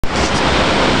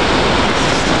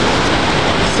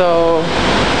So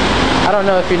I don't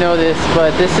know if you know this,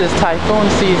 but this is typhoon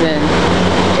season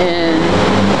in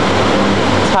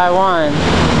Taiwan.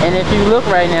 And if you look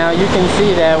right now, you can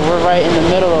see that we're right in the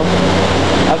middle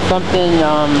of something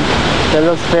that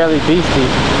looks fairly beastly.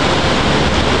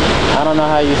 I don't know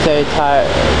how you say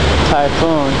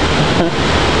typhoon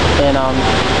in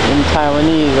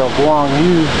Taiwanese, or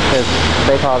Guangyu, as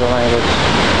they call the language.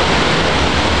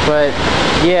 But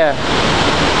yeah,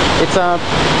 it's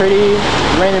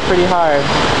raining pretty hard,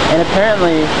 and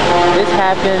apparently this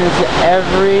happens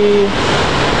every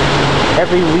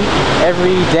week,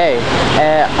 every day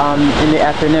in the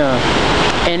afternoon.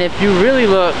 And if you really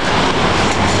look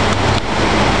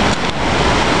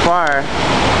far,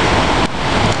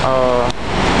 oh,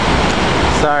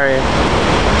 sorry,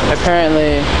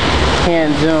 apparently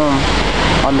can't zoom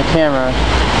on the camera,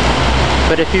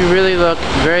 but if you really look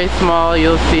very small,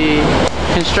 you'll see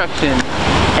construction.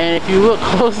 And if you look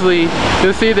closely,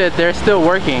 you'll see that they're still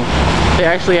working. They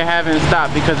actually haven't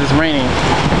stopped because it's raining.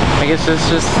 I guess that's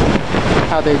just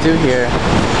how they do here.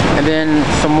 And then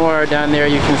some more down there,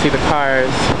 you can see the cars.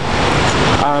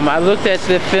 I looked at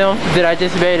the film that I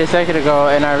just made a second ago,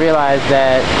 and I realized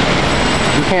that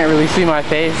you can't really see my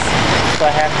face, so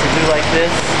I have to do like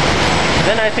this.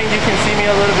 Then I think you can see me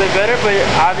a little bit better, but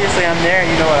obviously I'm there and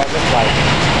you know what I look like.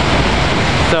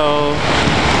 So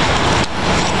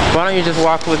why don't you just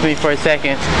walk with me for a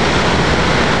second?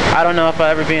 I don't know if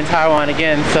I'll ever be in Taiwan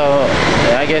again, so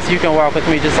I guess you can walk with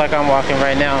me just like I'm walking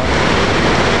right now.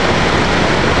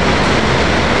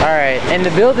 Alright, and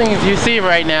the buildings you see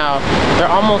right now,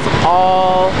 they're almost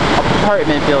all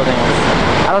apartment buildings.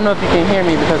 I don't know if you can hear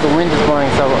me because the wind is blowing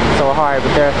so hard,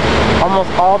 but they're almost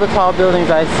all the tall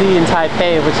buildings I see in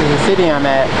Taipei, which is the city I'm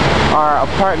at, are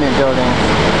apartment buildings.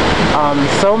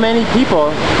 So many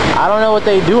people, I don't know what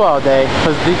they do all day,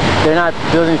 because they're not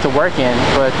buildings to work in,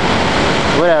 but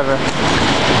whatever.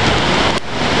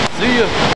 See ya.